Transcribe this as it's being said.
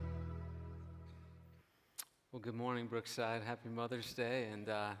Well, good morning, Brookside. Happy Mother's Day. And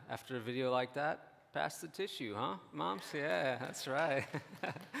after a video like that, pass the tissue, huh, moms? Yeah, that's right.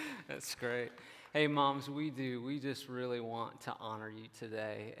 That's great. Hey, moms, we just really want to honor you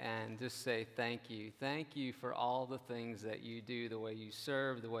today and just say thank you. Thank you for all the things that you do, the way you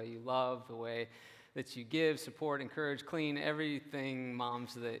serve, the way you love, the way that you give, support, encourage, clean, everything,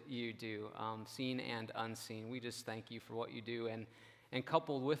 moms, that you do, seen and unseen. We just thank you for what you do. And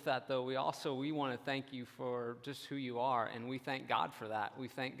coupled with that, though, we want to thank you for just who you are, and we thank God for that. We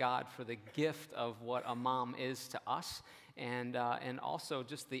thank God for the gift of what a mom is to us, and also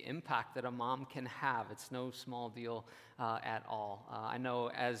just the impact that a mom can have. It's no small deal at all. I know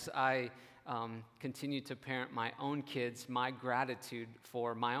as I continue to parent my own kids, my gratitude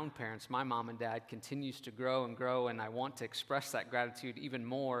for my own parents, my mom and dad, continues to grow and grow, and I want to express that gratitude even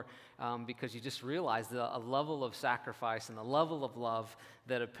more because you just realize the a level of sacrifice and the level of love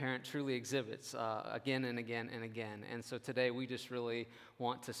that a parent truly exhibits again and again and again. And so today we just really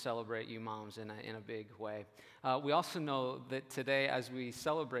want to celebrate you moms in a big way. We also know that today as we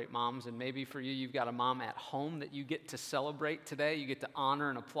celebrate moms, and maybe for you, you've got a mom at home that you get to celebrate today. You get to honor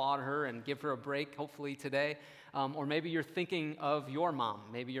and applaud her and give her a break, hopefully today. Or maybe you're thinking of your mom,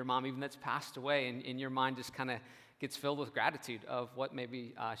 maybe your mom even that's passed away, and your mind just kind of gets filled with gratitude of what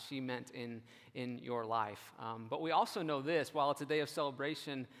maybe she meant in your life. But we also know this, while it's a day of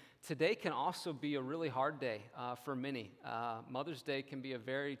celebration, today can also be a really hard day for many. Mother's Day can be a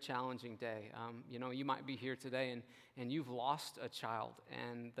very challenging day. You might be here today and you've lost a child,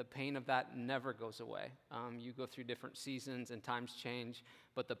 and the pain of that never goes away. You go through different seasons and times change,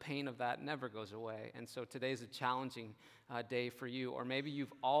 but the pain of that never goes away. And so today's a challenging day for you. Or maybe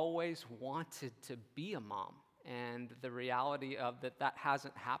you've always wanted to be a mom, and the reality of that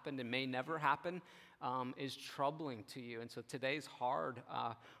hasn't happened and may never happen is troubling to you. And so today's hard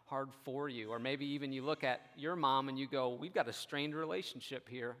for you. Or maybe even you look at your mom and you go, we've got a strained relationship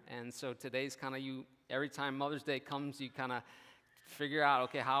here. And so today's kind of every time Mother's Day comes, you kind of figure out,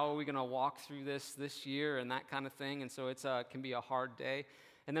 okay, how are we going to walk through this year and that kind of thing. And so it can be a hard day.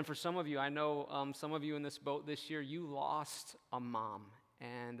 And then for some of you, I know some of you in this boat this year, you lost a mom.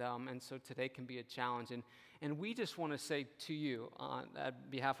 And so today can be a challenge. And we just want to say to you, on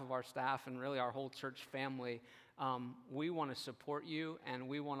behalf of our staff and really our whole church family, we want to support you, and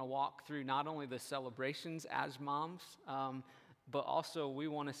we want to walk through not only the celebrations as moms, but also we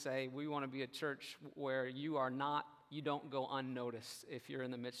want to say we want to be a church where you don't go unnoticed if you're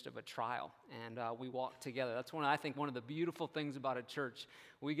in the midst of a trial, and we walk together. That's I think one of the beautiful things about a church.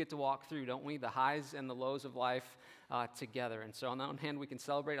 We get to walk through, don't we, the highs and the lows of life together. And so on the one hand, we can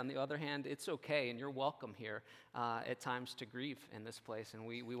celebrate. On the other hand, it's okay, and you're welcome here at times to grieve in this place. And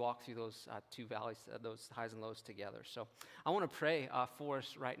we walk through those two valleys, those highs and lows together. So I want to pray for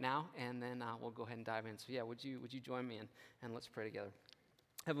us right now, and then we'll go ahead and dive in. So yeah, would you join me and let's pray together.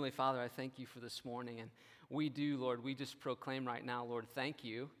 Heavenly Father, I thank you for this morning, and we do, Lord, we just proclaim right now, Lord, thank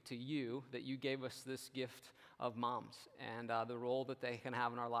you to you that you gave us this gift of moms, and the role that they can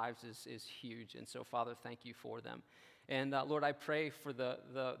have in our lives is huge. And so, Father, thank you for them. And Lord, I pray for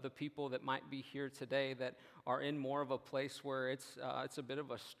the people that might be here today that are in more of a place where it's a bit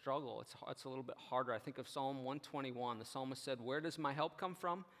of a struggle. It's a little bit harder. I think of Psalm 121. The psalmist said, "Where does my help come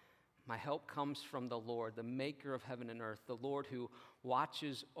from? My help comes from the Lord, the maker of heaven and earth, the Lord who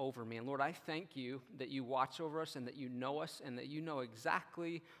watches over me." And Lord, I thank you that you watch over us and that you know us and that you know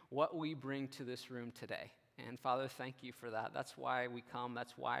exactly what we bring to this room today. And Father, thank you for that. That's why we come.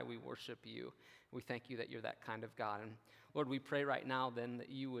 That's why we worship you. We thank you that you're that kind of God. And Lord, we pray right now then that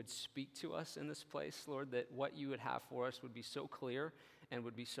you would speak to us in this place, Lord, that what you would have for us would be so clear and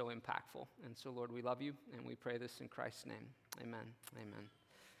would be so impactful. And so, Lord, we love you and we pray this in Christ's name. Amen. Amen.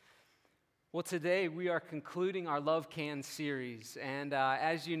 Well, today we are concluding our Love Can series, and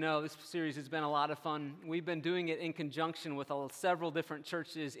as you know, this series has been a lot of fun. We've been doing it in conjunction with several different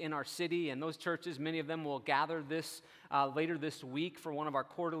churches in our city, and those churches, many of them will gather later this week for one of our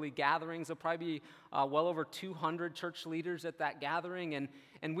quarterly gatherings. There'll probably be well over 200 church leaders at that gathering,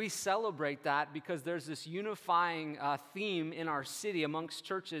 and we celebrate that because there's this unifying theme in our city amongst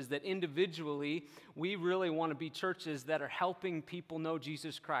churches that individually we really want to be churches that are helping people know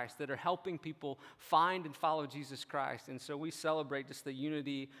Jesus Christ, that are helping people find and follow Jesus Christ. And so we celebrate just the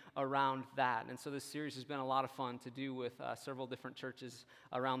unity around that. And so this series has been a lot of fun to do with several different churches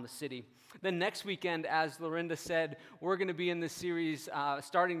around the city. Then next weekend, as Lorinda said, we're going to be in this series,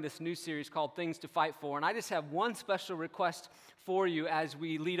 starting this new series called Things to Fight For. And I just have one special request for you as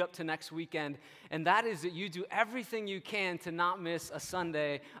we lead up to next weekend, and that is that you do everything you can to not miss a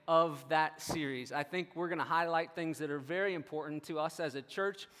Sunday of that series. I think we're going to highlight things that are very important to us as a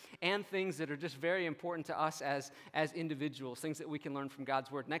church and things that are just very important to us as individuals, things that we can learn from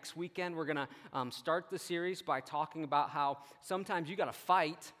God's Word. Next weekend, we're going to start the series by talking about how sometimes you got to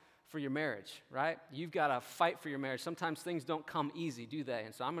fight for your marriage, right? You've got to fight for your marriage. Sometimes things don't come easy, do they?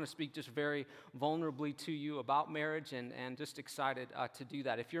 And so I'm going to speak just very vulnerably to you about marriage and just excited to do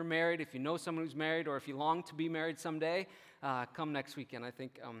that. If you're married, if you know someone who's married, or if you long to be married someday, come next weekend. I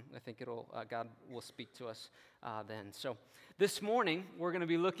think God will speak to us then. So this morning, we're going to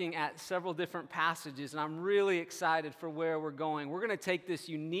be looking at several different passages, and I'm really excited for where we're going. We're going to take this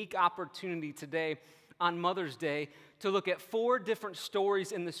unique opportunity today on Mother's Day to look at 4 different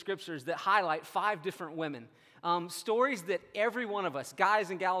stories in the Scriptures that highlight 5 different women. Stories that every one of us,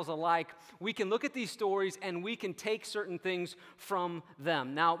 guys and gals alike, we can look at these stories and we can take certain things from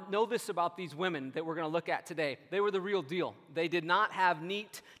them. Now, know this about these women that we're going to look at today. They were the real deal. They did not have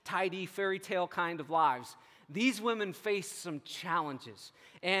neat, tidy, fairy tale kind of lives. These women faced some challenges.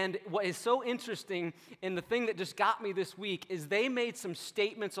 And what is so interesting, and the thing that just got me this week, is they made some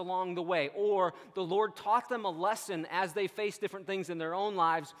statements along the way, or the Lord taught them a lesson as they faced different things in their own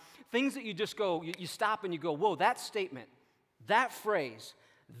lives, things that you just go, you stop and you go, whoa, that statement, that phrase,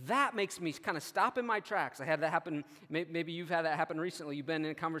 that makes me kind of stop in my tracks. I had that happen, maybe you've had that happen recently. You've been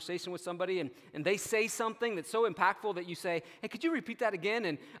in a conversation with somebody and they say something that's so impactful that you say, hey, could you repeat that again?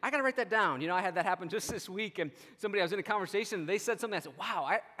 And I got to write that down. You know, I had that happen just this week, and I was in a conversation and they said something. I said, wow,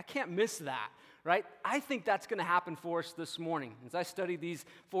 I can't miss that. Right? I think that's going to happen for us this morning. As I studied these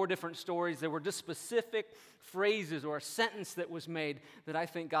 4 different stories, there were just specific phrases or a sentence that was made that I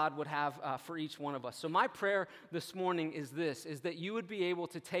think God would have for each one of us. So my prayer this morning is this, is that you would be able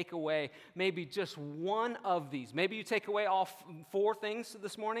to take away maybe just one of these. Maybe you take away all 4 things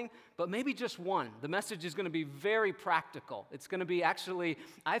this morning, but maybe just one. The message is going to be very practical. It's going to be actually,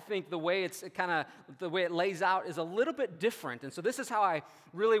 I think the way it lays out is a little bit different. And so this is how I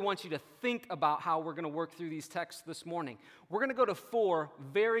really want you to think about how we're going to work through these texts this morning. We're going to go to 4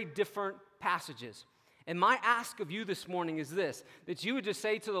 very different passages. And my ask of you this morning is this, that you would just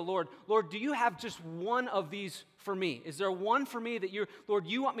say to the Lord, Lord, do you have just one of these for me? Is there one for me that Lord,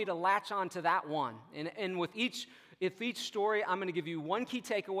 you want me to latch on to that one? And with each story, I'm going to give you one key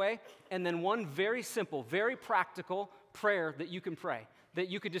takeaway and then one very simple, very practical prayer that you can pray. That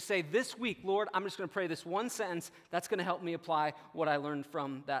you could just say, this week, Lord, I'm just going to pray this one sentence that's going to help me apply what I learned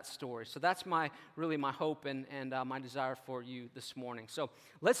from that story. So that's really my hope and my desire for you this morning. So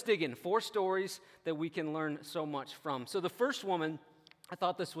let's dig in. 4 stories that we can learn so much from. So the first woman, I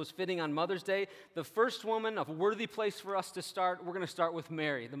thought this was fitting on Mother's Day. The first woman, a worthy place for us to start, we're going to start with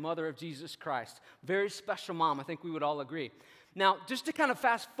Mary, the mother of Jesus Christ. Very special mom, I think we would all agree. Now, just to kind of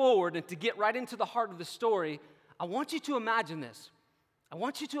fast forward and to get right into the heart of the story, I want you to imagine this. I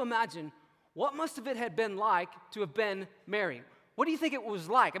want you to imagine what must have it had been like to have been Mary. What do you think it was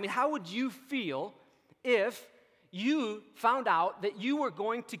like? I mean, how would you feel if you found out that you were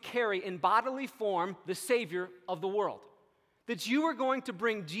going to carry in bodily form the Savior of the world? That you were going to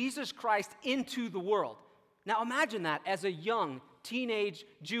bring Jesus Christ into the world. Now imagine that as a young, teenage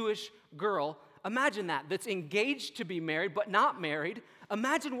Jewish girl. Imagine that's engaged to be married but not married.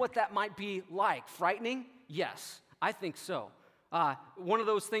 Imagine what that might be like. Frightening? Yes, I think so. One of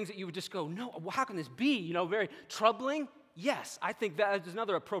those things that you would just go, no, how can this be? You know, very troubling? Yes, I think that is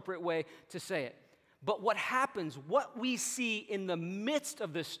another appropriate way to say it. But what happens, what we see in the midst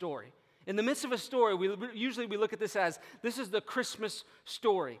of this story, in the midst of a story, we look at this as, this is the Christmas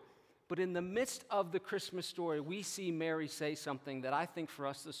story. But in the midst of the Christmas story, we see Mary say something that I think for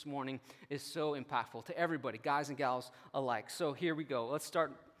us this morning is so impactful to everybody, guys and gals alike. So here we go. Let's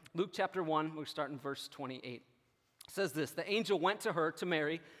start Luke chapter 1. We'll start in verse 28. It says this, the angel went to her, to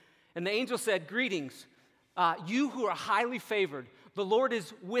Mary, and the angel said, greetings, you who are highly favored, the Lord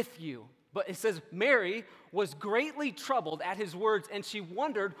is with you. But it says Mary was greatly troubled at his words, and she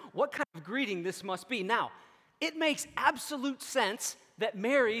wondered what kind of greeting this must be. Now, it makes absolute sense that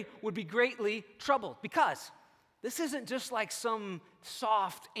Mary would be greatly troubled, because this isn't just like some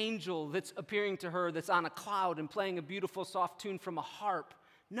soft angel that's appearing to her that's on a cloud and playing a beautiful soft tune from a harp.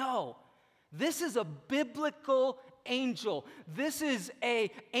 No, this is a biblical angel. This is an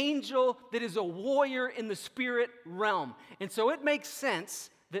angel that is a warrior in the spirit realm. And so it makes sense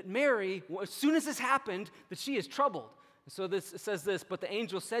that Mary, as soon as this happened, that she is troubled. So it says this, but the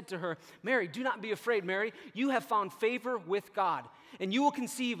angel said to her, Mary, do not be afraid, Mary. You have found favor with God, and you will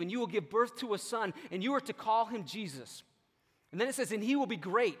conceive, and you will give birth to a son, and you are to call him Jesus. And then it says, and he will be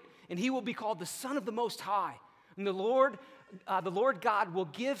great, and he will be called the Son of the Most High. And the Lord God will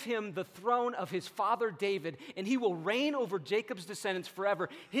give him the throne of his father David, and he will reign over Jacob's descendants forever.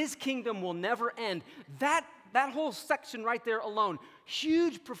 His kingdom will never end. That whole section right there alone,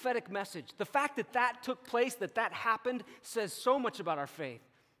 huge prophetic message. The fact that that took place, that happened, says so much about our faith.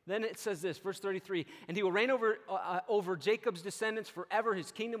 Then it says this, verse 33, and he will reign over Jacob's descendants forever.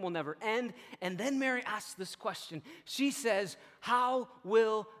 His kingdom will never end. And then Mary asks this question. She says, how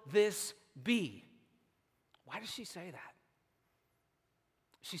will this be? Why does she say that?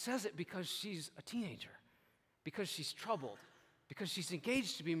 She says it because she's a teenager, because she's troubled, because she's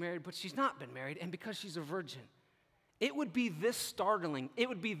engaged to be married, but she's not been married, and because she's a virgin. It would be this startling, it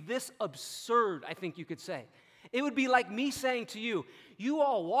would be this absurd, I think you could say. It would be like me saying to you, you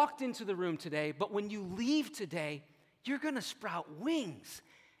all walked into the room today, but when you leave today, you're going to sprout wings,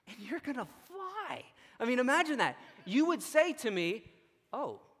 and you're going to fly. I mean, imagine that. You would say to me,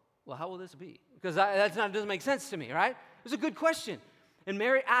 oh, well, how will this be? Because that doesn't make sense to me, right? It's a good question. And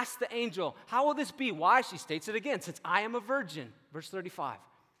Mary asked the angel, how will this be? Why? She states it again, since I am a virgin. Verse 35.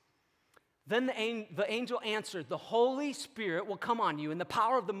 Then the angel answered, the Holy Spirit will come on you, and the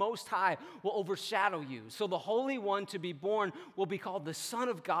power of the Most High will overshadow you. So the Holy One to be born will be called the Son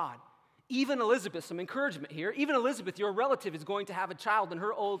of God. Even Elizabeth, some encouragement here, even Elizabeth, your relative, is going to have a child in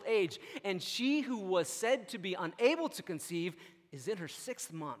her old age, and she who was said to be unable to conceive is in her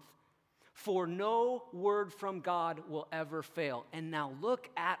 6th month. For no word from God will ever fail. And now look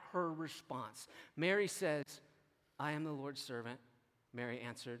at her response. Mary says, I am the Lord's servant. Mary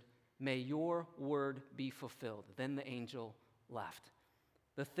answered, may your word be fulfilled. Then the angel left.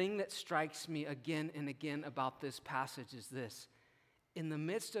 The thing that strikes me again and again about this passage is this. In the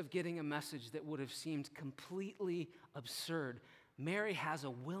midst of getting a message that would have seemed completely absurd, Mary has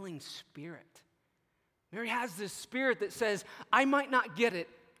a willing spirit. Mary has this spirit that says, I might not get it.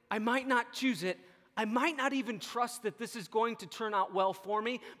 I might not choose it. I might not even trust that this is going to turn out well for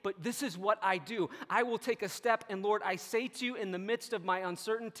me, but this is what I do. I will take a step, and Lord, I say to you in the midst of my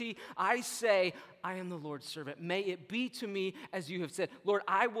uncertainty, I say, I am the Lord's servant. May it be to me as you have said. Lord,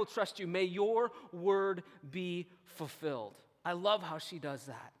 I will trust you. May your word be fulfilled. I love how she does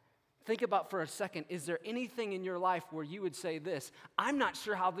that. Think about for a second, is there anything in your life where you would say this, I'm not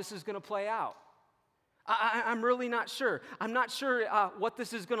sure how this is going to play out. I'm really not sure. I'm not sure what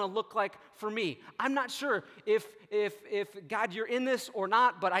this is going to look like for me. I'm not sure if God, you're in this or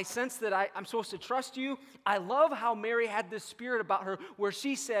not, but I sense that I'm supposed to trust you. I love how Mary had this spirit about her where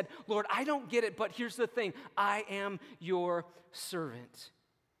she said, Lord, I don't get it, but here's the thing. I am your servant.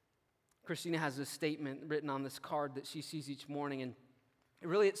 Christina has this statement written on this card that she sees each morning, and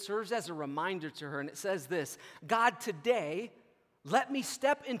it serves as a reminder to her, and it says this, God, today, let me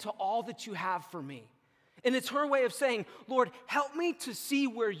step into all that you have for me. And it's her way of saying, Lord, help me to see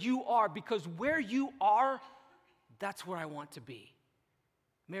where you are, because where you are, that's where I want to be.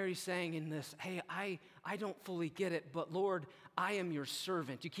 Mary's saying in this, hey, I don't fully get it, but Lord, I am your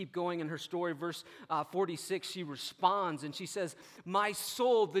servant. You keep going in her story, verse 46, she responds and she says, my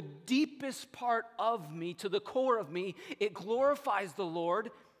soul, the deepest part of me, to the core of me, it glorifies the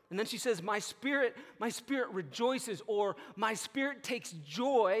Lord. And then she says, my spirit rejoices, or my spirit takes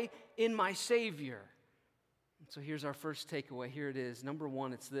joy in my Savior. So here's our first takeaway. Here it is. Number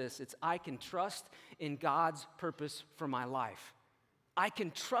one, it's this. It's I can trust in God's purpose for my life. I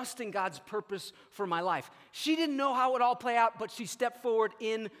can trust in God's purpose for my life. She didn't know how it would all play out, but she stepped forward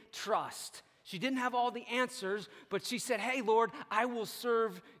in trust. She didn't have all the answers, but she said, hey, Lord, I will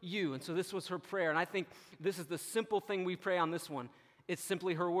serve you. And so this was her prayer. And I think this is the simple thing we pray on this one. It's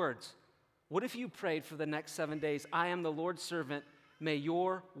simply her words. What if you prayed for the next 7 days, I am the Lord's servant, may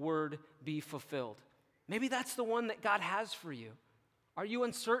your word be fulfilled? Maybe that's the one that God has for you. Are you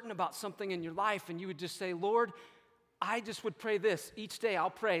uncertain about something in your life and you would just say, Lord, I just would pray this. Each day I'll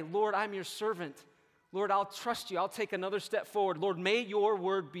pray, Lord, I'm your servant. Lord, I'll trust you. I'll take another step forward. Lord, may your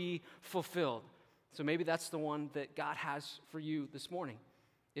word be fulfilled. So maybe that's the one that God has for you this morning.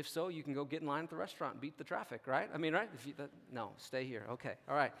 If so, you can go get in line at the restaurant and beat the traffic, right? I mean, right? No, stay here. Okay,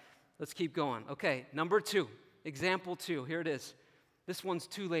 all right. Let's keep going. Okay, number 2, example 2. Here it is. This one's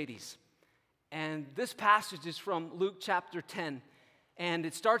 2 ladies. And this passage is from Luke chapter 10. And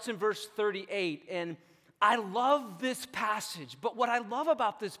it starts in verse 38. And I love this passage. But what I love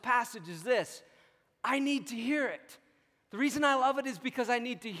about this passage is this. I need to hear it. The reason I love it is because I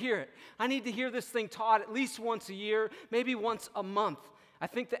need to hear it. I need to hear this thing taught at least once a year, maybe once a month. I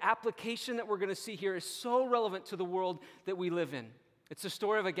think the application that we're going to see here is so relevant to the world that we live in. It's the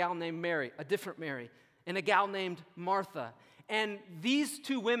story of a gal named Mary, a different Mary, and a gal named Martha. And these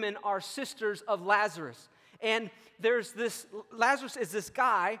two women are sisters of Lazarus. And Lazarus is this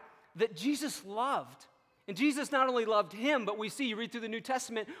guy that Jesus loved. And Jesus not only loved him, but we see, you read through the New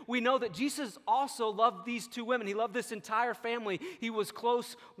Testament, we know that Jesus also loved these two women. He loved this entire family. He was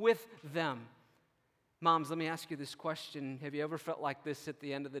close with them. Moms, let me ask you this question. Have you ever felt like this at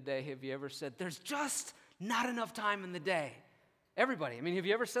the end of the day? Have you ever said, there's just not enough time in the day? Everybody. I mean, have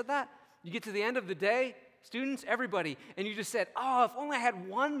you ever said that? You get to the end of the day, students, everybody, and you just said, oh, if only I had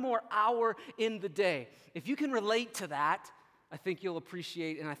one more hour in the day. If you can relate to that, I think you'll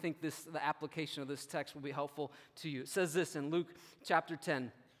appreciate, and I think the application of this text will be helpful to you. It says this in Luke chapter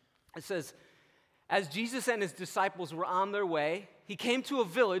 10. It says, as Jesus and his disciples were on their way, he came to a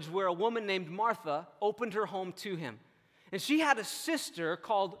village where a woman named Martha opened her home to him. And she had a sister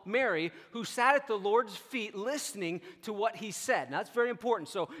called Mary who sat at the Lord's feet listening to what he said. Now, that's very important.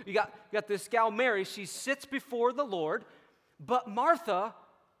 So you got this gal Mary. She sits before the Lord, but Martha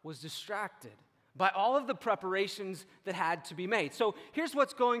was distracted by all of the preparations that had to be made. So here's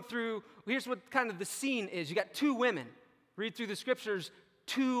what's going through. Here's what kind of the scene is. You got two women. Read through the scriptures,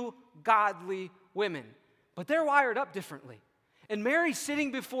 two godly women. But they're wired up differently. And Mary's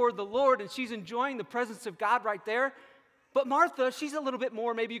sitting before the Lord, and she's enjoying the presence of God right there. But Martha, she's a little bit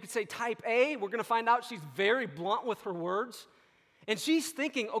more, maybe you could say type A. We're going to find out she's very blunt with her words. And she's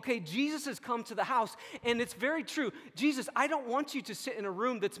thinking, okay, Jesus has come to the house, and it's very true. Jesus, I don't want you to sit in a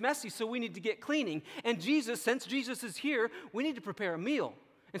room that's messy, so we need to get cleaning. And Jesus, since Jesus is here, we need to prepare a meal.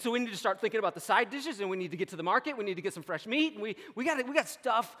 And so we need to start thinking about the side dishes, and we need to get to the market. We need to get some fresh meat, and we got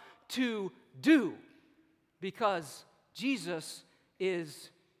stuff to do because Jesus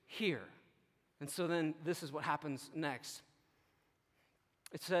is here. And so then this is what happens next.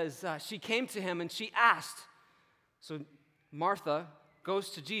 It says, she came to him and she asked. So Martha goes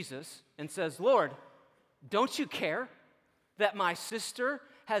to Jesus and says, Lord, don't you care that my sister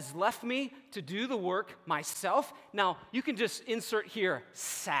has left me to do the work myself? Now, you can just insert here,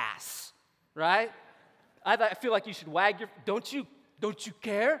 sass, right? I feel like you should wag your, don't you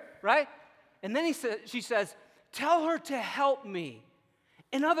care, right? And then she says, tell her to help me.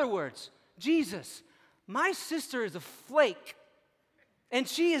 In other words, Jesus, my sister is a flake, and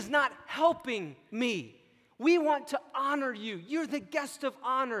she is not helping me. We want to honor you. You're the guest of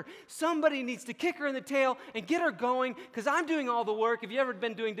honor. Somebody needs to kick her in the tail and get her going because I'm doing all the work. Have you ever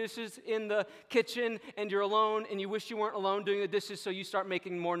been doing dishes in the kitchen and you're alone and you wish you weren't alone doing the dishes so you start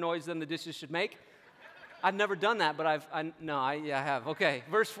making more noise than the dishes should make? I've never done that, but I have. Okay,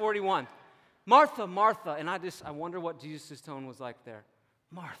 verse 41. Martha, Martha. And I wonder what Jesus' tone was like there.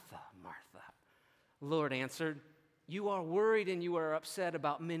 Martha, Martha. Lord answered, you are worried and you are upset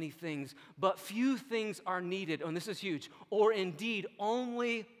about many things, but few things are needed. Oh, and this is huge. Or indeed,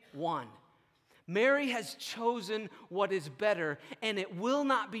 only one. Mary has chosen what is better, and it will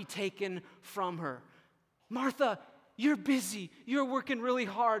not be taken from her. Martha, you're busy. You're working really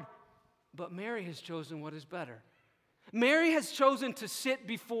hard. But Mary has chosen what is better. Mary has chosen to sit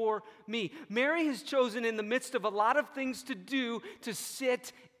before me. Mary has chosen in the midst of a lot of things to do to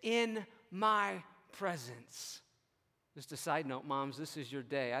sit in my presence. Just a side note, moms, this is your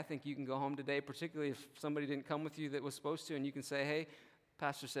day. I think you can go home today, particularly if somebody didn't come with you that was supposed to, and you can say, hey,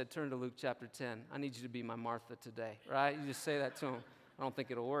 Pastor said, turn to Luke chapter 10. I need you to be my Martha today, right? You just say that to him. I don't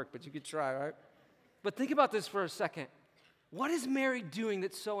think it'll work, but you could try, right? But think about this for a second. What is Mary doing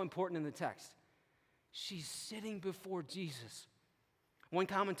that's so important in the text? She's sitting before Jesus. One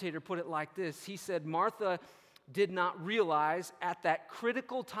commentator put it like this. He said, Martha did not realize at that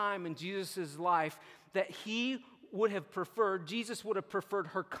critical time in Jesus' life that Jesus would have preferred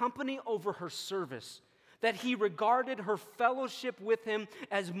her company over her service, that he regarded her fellowship with him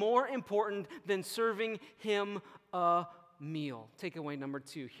as more important than serving him a meal. Takeaway number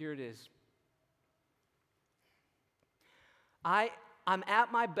 2, here it is. I'm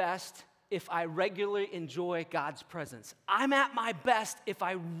at my best if I regularly enjoy God's presence. I'm at my best if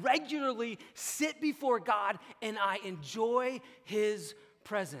I regularly sit before God and I enjoy his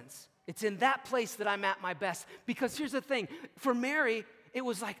presence. It's in that place that I'm at my best. Because here's the thing. For Mary, it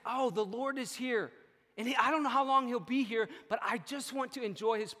was like, oh, the Lord is here. And I don't know how long he'll be here, but I just want to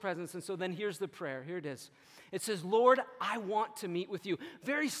enjoy his presence. And so then here's the prayer. Here it is. It says, Lord, I want to meet with you.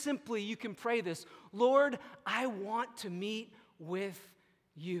 Very simply, you can pray this. Lord, I want to meet with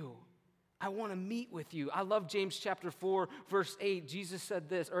you. I want to meet with you. I love James chapter 4, verse 8. Jesus said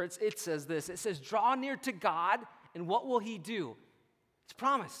this, or it says this. It says, draw near to God, and what will he do? It's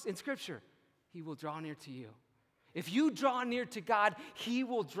promised in Scripture. He will draw near to you. If you draw near to God, He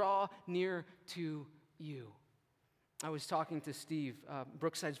will draw near to you. I was talking to Steve,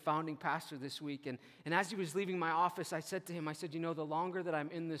 Brookside's founding pastor this week, and as he was leaving my office, I said to him, the longer that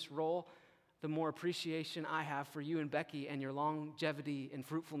I'm in this role, the more appreciation I have for you and Becky and your longevity and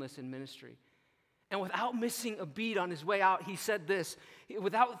fruitfulness in ministry. And without missing a beat on his way out, he said this,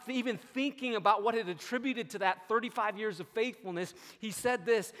 without even thinking about what had attributed to that 35 years of faithfulness, he said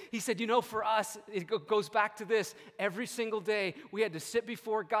this. He said, for us, it goes back to this. Every single day, we had to sit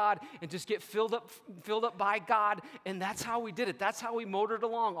before God and just get filled up by God, and that's how we did it. That's how we motored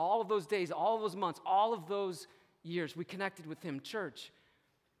along all of those days, all of those months, all of those years. We connected with Him. Church,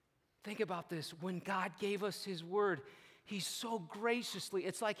 think about this. When God gave us His word, He so graciously,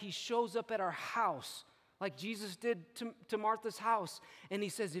 it's like He shows up at our house, like Jesus did to Martha's house. And He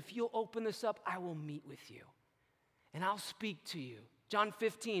says, if you'll open this up, I will meet with you. And I'll speak to you. John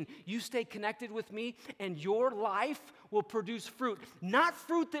 15, you stay connected with me and your life will produce fruit. Not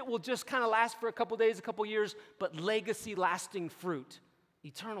fruit that will just kind of last for a couple days, a couple years, but legacy lasting fruit,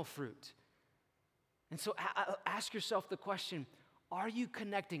 eternal fruit. And so ask yourself the question, are you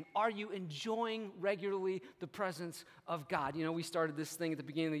connecting? Are you enjoying regularly the presence of God? We started this thing at the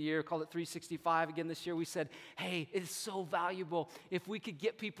beginning of the year, called it 365. Again this year we said, hey, it's so valuable. If we could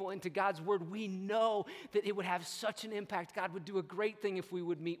get people into God's word, we know that it would have such an impact. God would do a great thing if we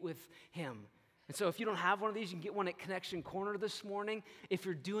would meet with Him. And so if you don't have one of these, you can get one at Connection Corner this morning. If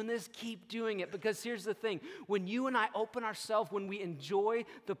you're doing this, keep doing it, because here's the thing. When you and I open ourselves, when we enjoy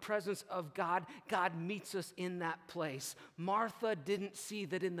the presence of God, God meets us in that place. Martha didn't see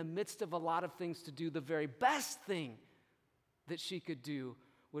that in the midst of a lot of things to do, the very best thing that she could do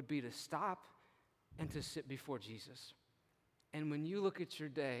would be to stop and to sit before Jesus. And when you look at your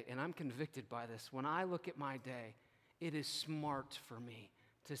day, and I'm convicted by this, when I look at my day, it is smart for me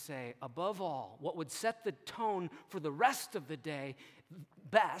to say, above all, what would set the tone for the rest of the day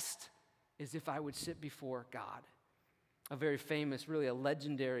best is if I would sit before God. A very famous, really a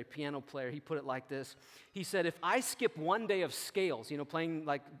legendary piano player, he put it like this. He said, if I skip one day of scales, playing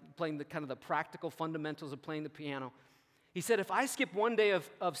the kind of the practical fundamentals of playing the piano, he said, if I skip one day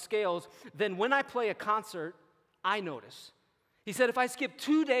of scales, then when I play a concert, I notice. He said, if I skip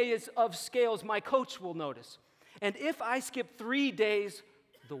 2 days of scales, my coach will notice. And if I skip 3 days,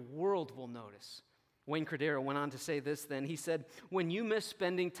 the world will notice. Wayne Cordero went on to say this then. He said, when you miss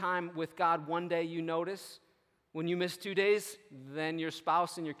spending time with God one day, you notice. When you miss 2 days, then your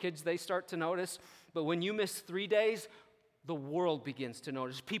spouse and your kids, they start to notice. But when you miss 3 days, the world begins to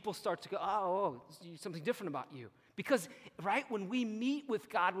notice. People start to go, oh, something different about you. Because, right, when we meet with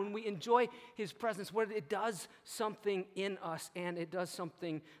God, when we enjoy His presence, it does something in us and it does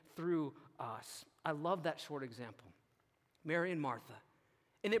something through us. I love that short example. Mary and Martha.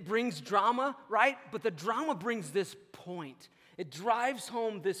 And it brings drama, right? But the drama brings this point. It drives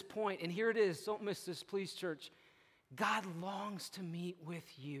home this point. And here it is. Don't miss this, please, church. God longs to meet with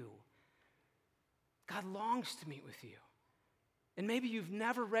you. God longs to meet with you. And maybe you've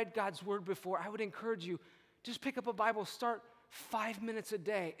never read God's word before. I would encourage you, just pick up a Bible, start 5 minutes a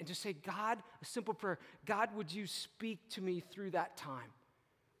day, and just say, God, a simple prayer, God, would you speak to me through that time?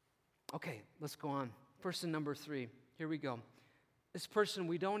 Okay, let's go on. Person number 3. Here we go. This person,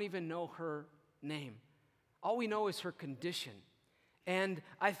 we don't even know her name. All we know is her condition. And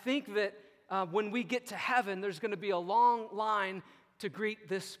I think that when we get to heaven, there's going to be a long line to greet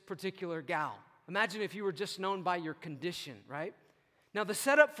this particular gal. Imagine if you were just known by your condition, right? Now, the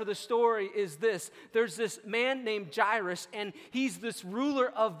setup for the story is this. There's this man named Jairus, and he's this ruler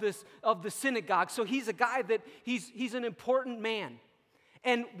of the synagogue. So he's a guy that he's an important man.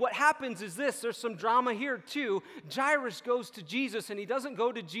 And what happens is this, there's some drama here too. Jairus goes to Jesus, and he doesn't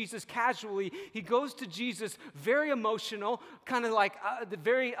go to Jesus casually. He goes to Jesus very emotional, kind of like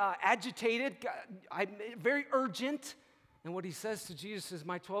very agitated, very urgent. And what he says to Jesus is,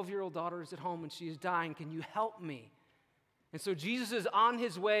 my 12-year-old daughter is at home and she is dying. Can you help me? And so Jesus is on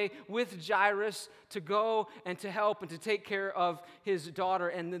his way with Jairus to go and to help and to take care of his daughter.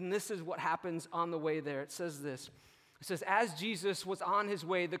 And then this is what happens on the way there. It says this. It says, as Jesus was on his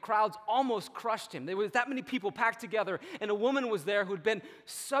way, the crowds almost crushed him. There was that many people packed together, and a woman was there who'd been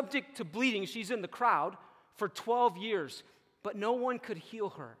subject to bleeding. She's in the crowd for 12 years, but no one could heal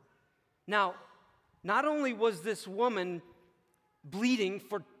her. Now, not only was this woman bleeding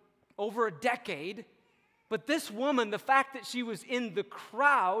for over a decade, but this woman, the fact that she was in the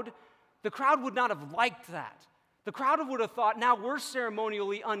crowd would not have liked that. The crowd would have thought, now we're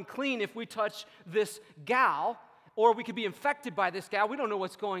ceremonially unclean if we touch this gal, or we could be infected by this gal. We don't know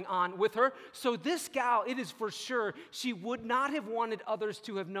what's going on with her. So this gal, it is for sure, she would not have wanted others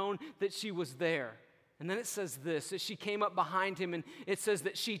to have known that she was there. And then it says this, that she came up behind him, and it says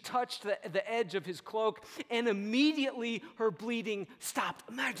that she touched the edge of his cloak, and immediately her bleeding stopped.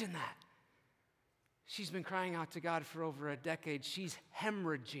 Imagine that. She's been crying out to God for over a decade. She's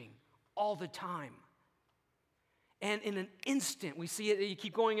hemorrhaging all the time. And in an instant, we see it, you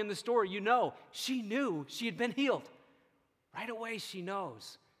keep going in the story, she knew she had been healed. Right away, she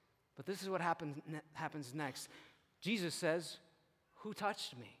knows. But this is what happens next. Jesus says, "Who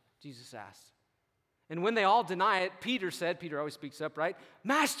touched me?" Jesus asked. And when they all deny it, Peter always speaks up, right?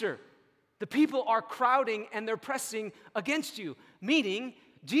 "Master, the people are crowding and they're pressing against you." Meaning,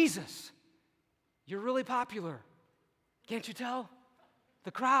 Jesus, you're really popular. Can't you tell?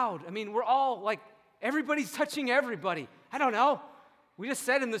 The crowd. I mean, we're all like, everybody's touching everybody. I don't know. We just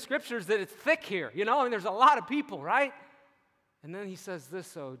said in the scriptures that it's thick here, and there's a lot of people, right? And then he says this,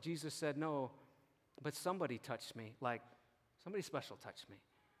 so Jesus said, "No, but somebody touched me, like somebody special touched me.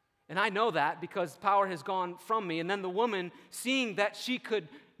 And I know that because power has gone from me." And then the woman, seeing that she could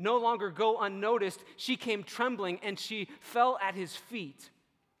no longer go unnoticed, she came trembling and she fell at his feet.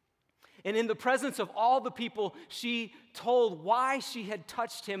 And in the presence of all the people, she told why she had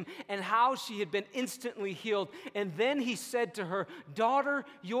touched him and how she had been instantly healed. And then he said to her, "Daughter,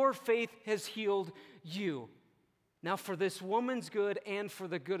 your faith has healed you." Now, for this woman's good and for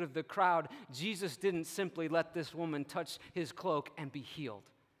the good of the crowd, Jesus didn't simply let this woman touch his cloak and be healed.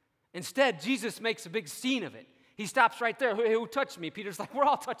 Instead, Jesus makes a big scene of it. He stops right there. "Who touched me?" Peter's like, "We're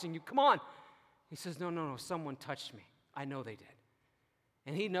all touching you. Come on." He says, No, someone touched me. I know they did.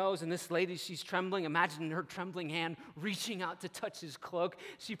 And he knows, and this lady, she's trembling. Imagine her trembling hand reaching out to touch his cloak.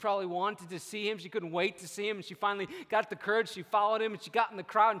 She probably wanted to see him. She couldn't wait to see him. And she finally got the courage. She followed him, and she got in the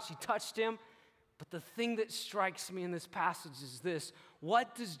crowd, and she touched him. But the thing that strikes me in this passage is this.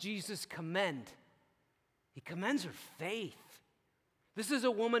 What does Jesus commend? He commends her faith. This is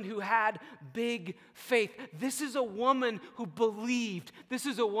a woman who had big faith. This is a woman who believed. This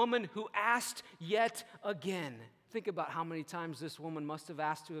is a woman who asked yet again. Think about how many times this woman must have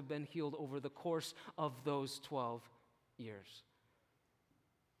asked to have been healed over the course of those 12 years.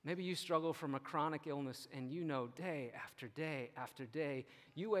 Maybe you struggle from a chronic illness and day after day after day,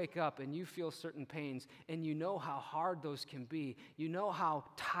 you wake up and you feel certain pains and you know how hard those can be. You know how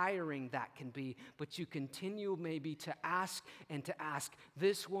tiring that can be, but you continue maybe to ask and to ask.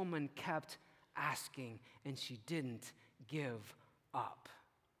 This woman kept asking and she didn't give up.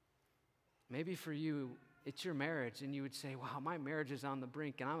 Maybe for you, it's your marriage, and you would say, "Wow, my marriage is on the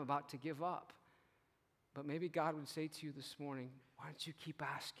brink, and I'm about to give up." But maybe God would say to you this morning, why don't you keep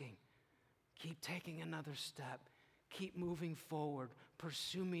asking? Keep taking another step. Keep moving forward.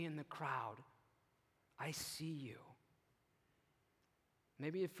 Pursue me in the crowd. I see you.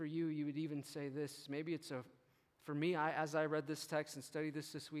 Maybe if for you, you would even say this. Maybe for me, as I read this text and studied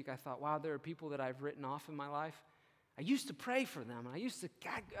this week, I thought, wow, there are people that I've written off in my life. I used to pray for them, and I used to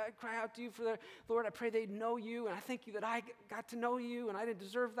God, cry out to you for their, Lord, I pray they'd know you, and I thank you that I got to know you, and I didn't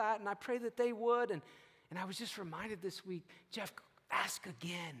deserve that, and I pray that they would, and I was just reminded this week, Jeff, ask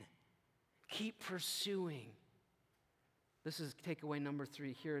again. Keep pursuing. This is takeaway number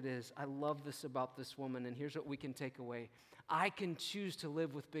 3. Here it is. I love this about this woman, and here's what we can take away. I can choose to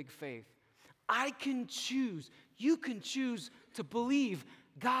live with big faith. I can choose. You can choose to believe,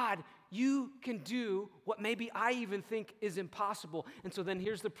 God, you can do what maybe I even think is impossible. And so then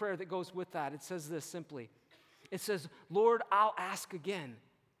here's the prayer that goes with that. It says this simply. It says, Lord, I'll ask again.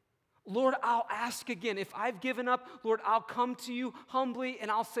 Lord, I'll ask again. If I've given up, Lord, I'll come to you humbly and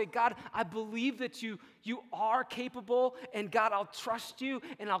I'll say, God, I believe that you are capable, and God, I'll trust you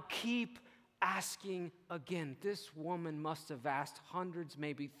and I'll keep asking again. This woman must have asked hundreds,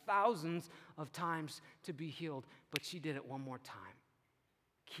 maybe thousands of times to be healed, but she did it one more time.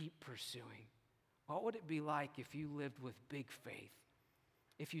 Keep pursuing. What would it be like if you lived with big faith?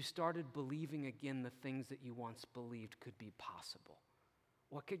 If you started believing again the things that you once believed could be possible?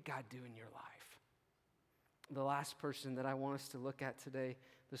 What could God do in your life? The last person that I want us to look at today,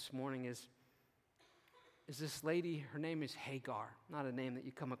 this morning, is this lady. Her name is Hagar. Not a name that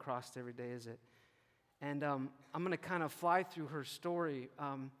you come across every day, is it? And I'm going to kind of fly through her story,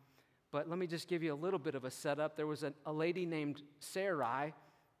 but let me just give you a little bit of a setup. There was a lady named Sarai,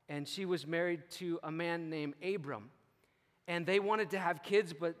 and she was married to a man named Abram. And they wanted to have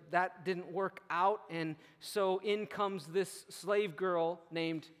kids, but that didn't work out. And so in comes this slave girl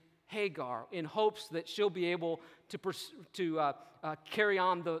named Hagar in hopes that she'll be able to carry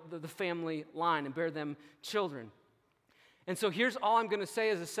on the family line and bear them children. And so here's all I'm going to say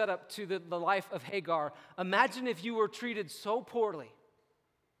as a setup to the life of Hagar. Imagine if you were treated so poorly.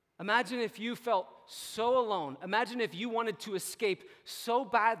 Imagine if you felt so alone. Imagine if you wanted to escape so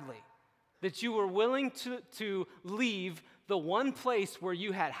badly that you were willing to leave the one place where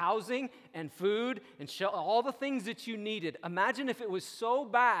you had housing and food and all the things that you needed. Imagine if it was so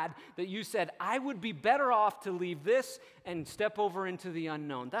bad that you said, I would be better off to leave this and step over into the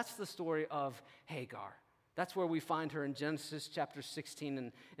unknown. That's the story of Hagar. That's where we find her in Genesis chapter 16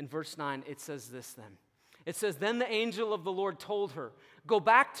 and in verse 9. It says this then. It says, then the angel of the Lord told her, go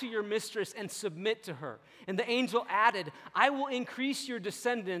back to your mistress and submit to her. And the angel added, I will increase your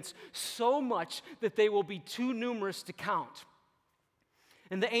descendants so much that they will be too numerous to count.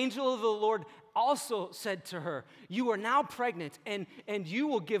 And the angel of the Lord also said to her, you are now pregnant, and you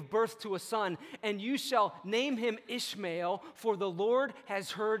will give birth to a son, and you shall name him Ishmael, for the Lord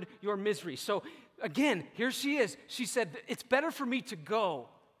has heard your misery. So again, here she is. She said, it's better for me to go.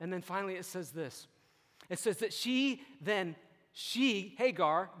 And then finally it says this. It says that she,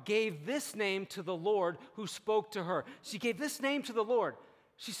 Hagar, gave this name to the Lord who spoke to her. She gave this name to the Lord.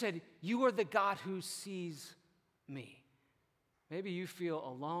 She said, you are the God who sees me. Maybe you feel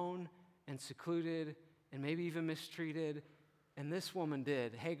alone and secluded and maybe even mistreated. And this woman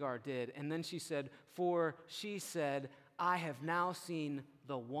did, Hagar did. And then she said, for she said, I have now seen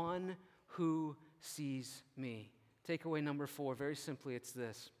the one who sees me. Takeaway number 4, very simply, it's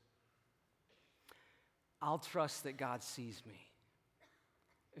this. I'll trust that God sees me.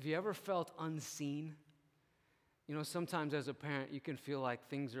 Have you ever felt unseen? You know, sometimes as a parent, you can feel like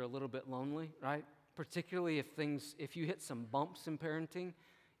things are a little bit lonely, right? Particularly if you hit some bumps in parenting,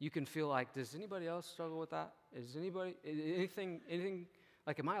 you can feel like, does anybody else struggle with that? Is anything,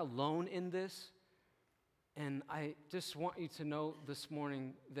 like, am I alone in this? And I just want you to know this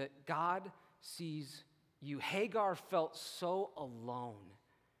morning that God sees you. Hagar felt so alone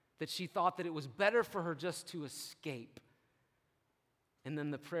that she thought that it was better for her just to escape. And then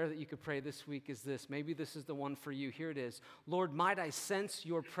the prayer that you could pray this week is this. Maybe this is the one for you. Here it is. Lord, might I sense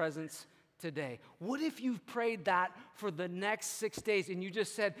your presence today? What if you've prayed that for the next 6 days and you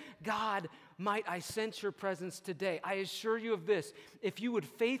just said, God, might I sense your presence today? I assure you of this. If you would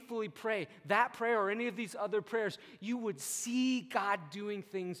faithfully pray that prayer or any of these other prayers, you would see God doing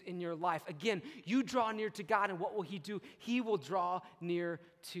things in your life. Again, you draw near to God, and what will he do? He will draw near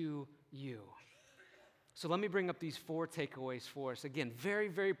to you. So let me bring up these 4 takeaways for us. Again, very,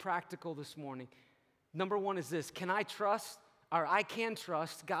 very practical this morning. Number 1 is this. I can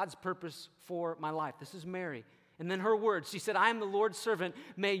trust God's purpose for my life. This is Mary. And then her words, she said, I am the Lord's servant.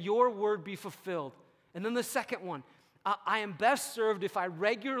 May your word be fulfilled. And then the second one, I am best served if I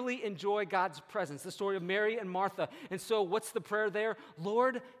regularly enjoy God's presence. The story of Mary and Martha. And so what's the prayer there?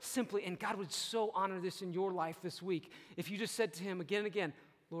 Lord, simply, and God would so honor this in your life this week, if you just said to him again and again,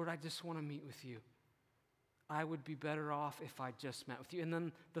 Lord, I just want to meet with you. I would be better off if I just met with you. And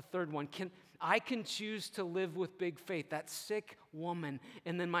then the third one, I can choose to live with big faith, that sick woman.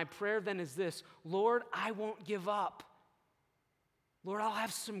 And then my prayer then is this, Lord, I won't give up. Lord, I'll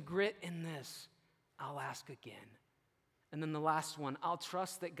have some grit in this. I'll ask again. And then the last one, I'll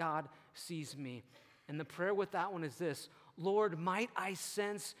trust that God sees me. And the prayer with that one is this, Lord, might I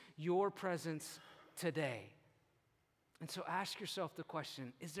sense your presence today? And so ask yourself the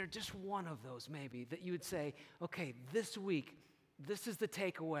question, is there just one of those maybe that you would say, okay, this week, this is the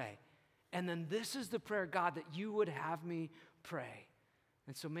takeaway. And then this is the prayer, God, that you would have me pray.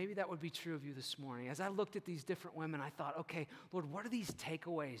 And so maybe that would be true of you this morning. As I looked at these different women, I thought, okay, Lord, what are these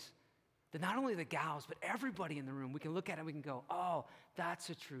takeaways that not only the gals, but everybody in the room, we can look at it and we can go, oh,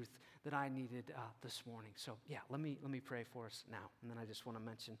 that's a truth that I needed this morning. So yeah, let me pray for us now. And then I just want to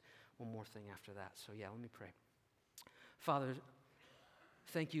mention one more thing after that. So yeah, let me pray. Father,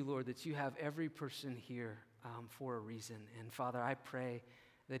 thank you, Lord, that you have every person here for a reason. And Father, I pray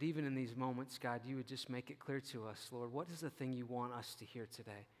that even in these moments, God, you would just make it clear to us, Lord, what is the thing you want us to hear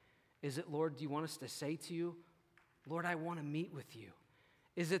today? Is it, Lord, do you want us to say to you, Lord, I want to meet with you?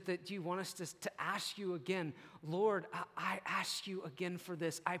 Is it that you want us to ask you again, Lord, I ask you again for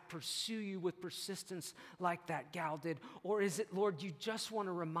this. I pursue you with persistence like that gal did. Or is it, Lord, you just want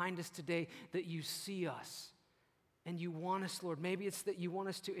to remind us today that you see us? And you want us, Lord, maybe it's that you want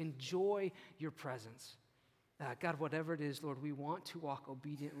us to enjoy your presence. God, whatever it is, Lord, we want to walk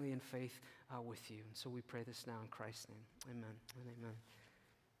obediently in faith with you. And so we pray this now in Christ's name. Amen and amen.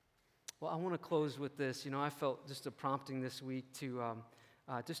 Well, I want to close with this. You know, I felt just a prompting this week to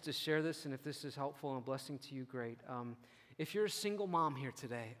just to share this, and if this is helpful and a blessing to you, great. If you're a single mom here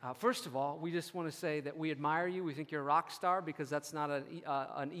today, first of all, we just want to say that we admire you. We think you're a rock star because that's not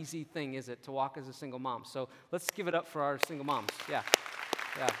an easy thing, is it, to walk as a single mom? So let's give it up for our single moms. Yeah.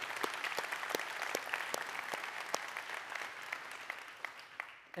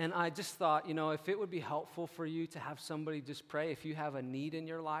 And I just thought, if it would be helpful for you to have somebody just pray, if you have a need in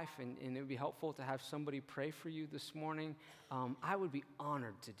your life and it would be helpful to have somebody pray for you this morning, I would be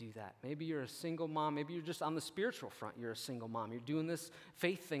honored to do that. Maybe you're a single mom. Maybe you're just on the spiritual front. You're a single mom. You're doing this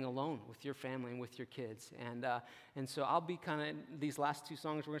faith thing alone with your family and with your kids. And so I'll be kind of, these last two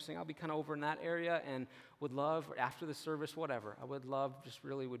songs we're going to sing, I'll be kind of over in that area and would love, after the service, whatever, I would love, just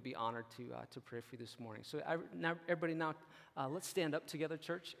really would be honored to pray for you this morning. So now, everybody now, let's stand up together,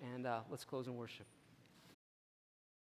 church, and let's close in worship.